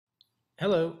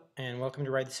Hello and welcome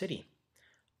to Ride the City.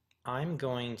 I'm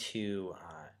going to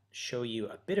show you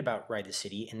a bit about Ride the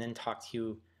City and then talk to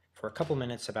you for a couple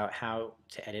minutes about how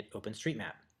to edit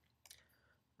OpenStreetMap.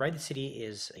 Ride the City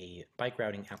is a bike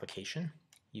routing application.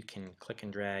 You can click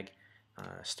and drag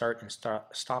start and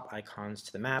stop icons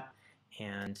to the map,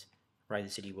 and Ride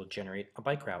the City will generate a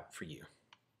bike route for you.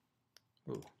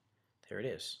 Ooh, there it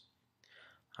is.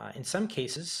 In some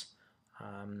cases,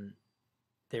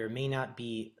 there may not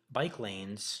be bike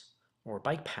lanes or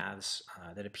bike paths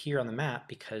that appear on the map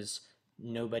because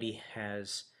nobody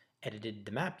has edited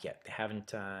the map yet. They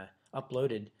haven't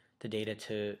uploaded the data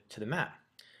to the map.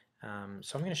 So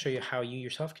I'm going to show you how you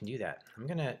yourself can do that. I'm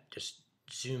going to just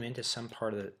zoom into some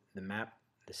part of the map,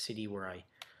 the city where I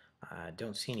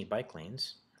don't see any bike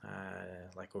lanes,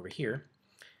 like over here.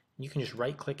 You can just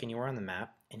right click anywhere on the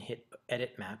map and hit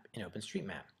Edit Map in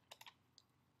OpenStreetMap.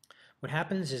 What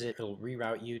happens is it'll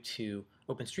reroute you to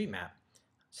OpenStreetMap.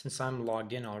 Since I'm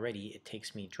logged in already, it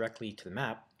takes me directly to the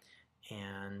map,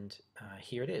 and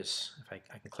here it is. If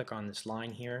I can click on this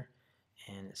line here,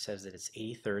 and it says that it's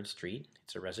 83rd Street.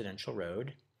 It's a residential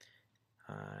road.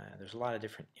 There's a lot of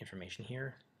different information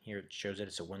here. Here it shows that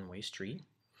it's a one-way street.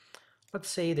 Let's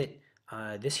say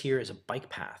that this here is a bike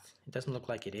path. It doesn't look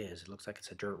like it is. It looks like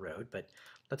it's a dirt road, but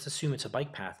let's assume it's a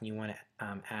bike path and you want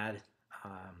to add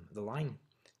the line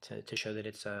to show that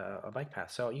it's a bike path.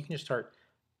 So you can just start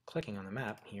clicking on the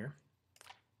map here.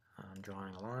 I'm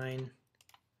drawing a line.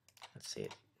 Let's say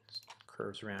it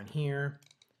curves around here.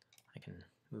 I can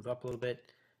move up a little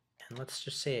bit, and let's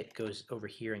just say it goes over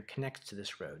here and connects to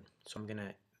this road. So I'm going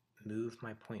to move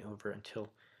my point over until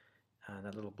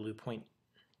that little blue point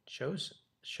shows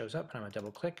up, and I'm going to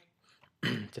double click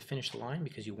to finish the line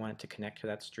because you want it to connect to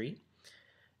that street.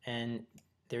 And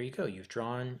there you go, you've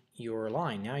drawn your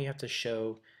line. Now you have to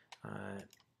show,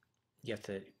 you have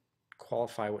to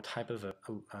qualify what type of a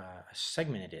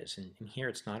segment it is. And here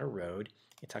it's not a road,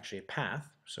 it's actually a path.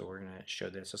 So we're going to show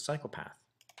that it's a cycle path.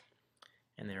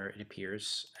 And there it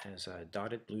appears as a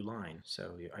dotted blue line.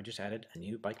 So I just added a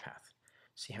new bike path.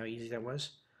 See how easy that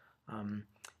was?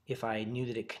 If I knew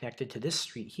that it connected to this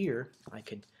street here, I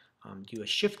could do a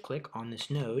shift click on this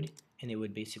node, and it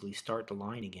would basically start the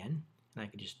line again. And I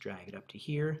could just drag it up to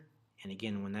here, and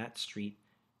again when that street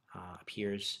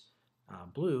appears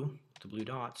blue, the blue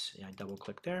dots, I double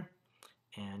click there,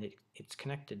 and it's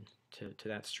connected to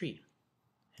that street.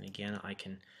 And again I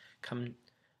can come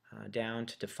down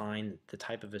to define the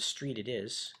type of a street it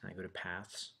is. I go to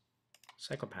Paths,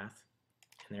 Cycle Path,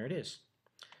 and there it is.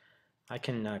 I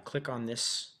can click on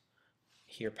this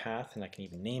here path, and I can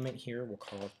even name it here. We'll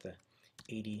call it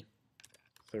the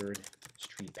 83rd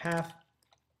Street Path.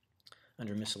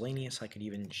 Under miscellaneous, I could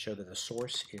even show that the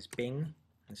source is Bing.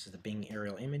 This is the Bing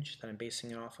aerial image that I'm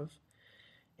basing it off of.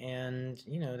 And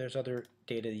you know, there's other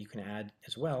data that you can add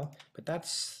as well, but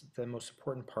that's the most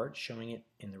important part, showing it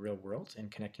in the real world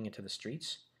and connecting it to the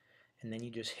streets. And then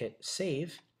you just hit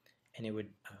save, and it would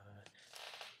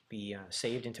be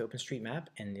saved into OpenStreetMap,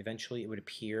 and eventually it would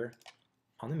appear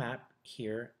on the map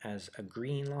here as a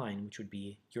green line, which would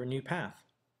be your new path.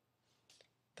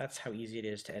 That's how easy it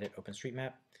is to edit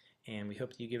OpenStreetMap. And we hope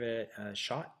that you give it a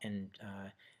shot and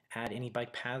add any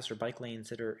bike paths or bike lanes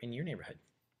that are in your neighborhood.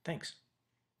 Thanks.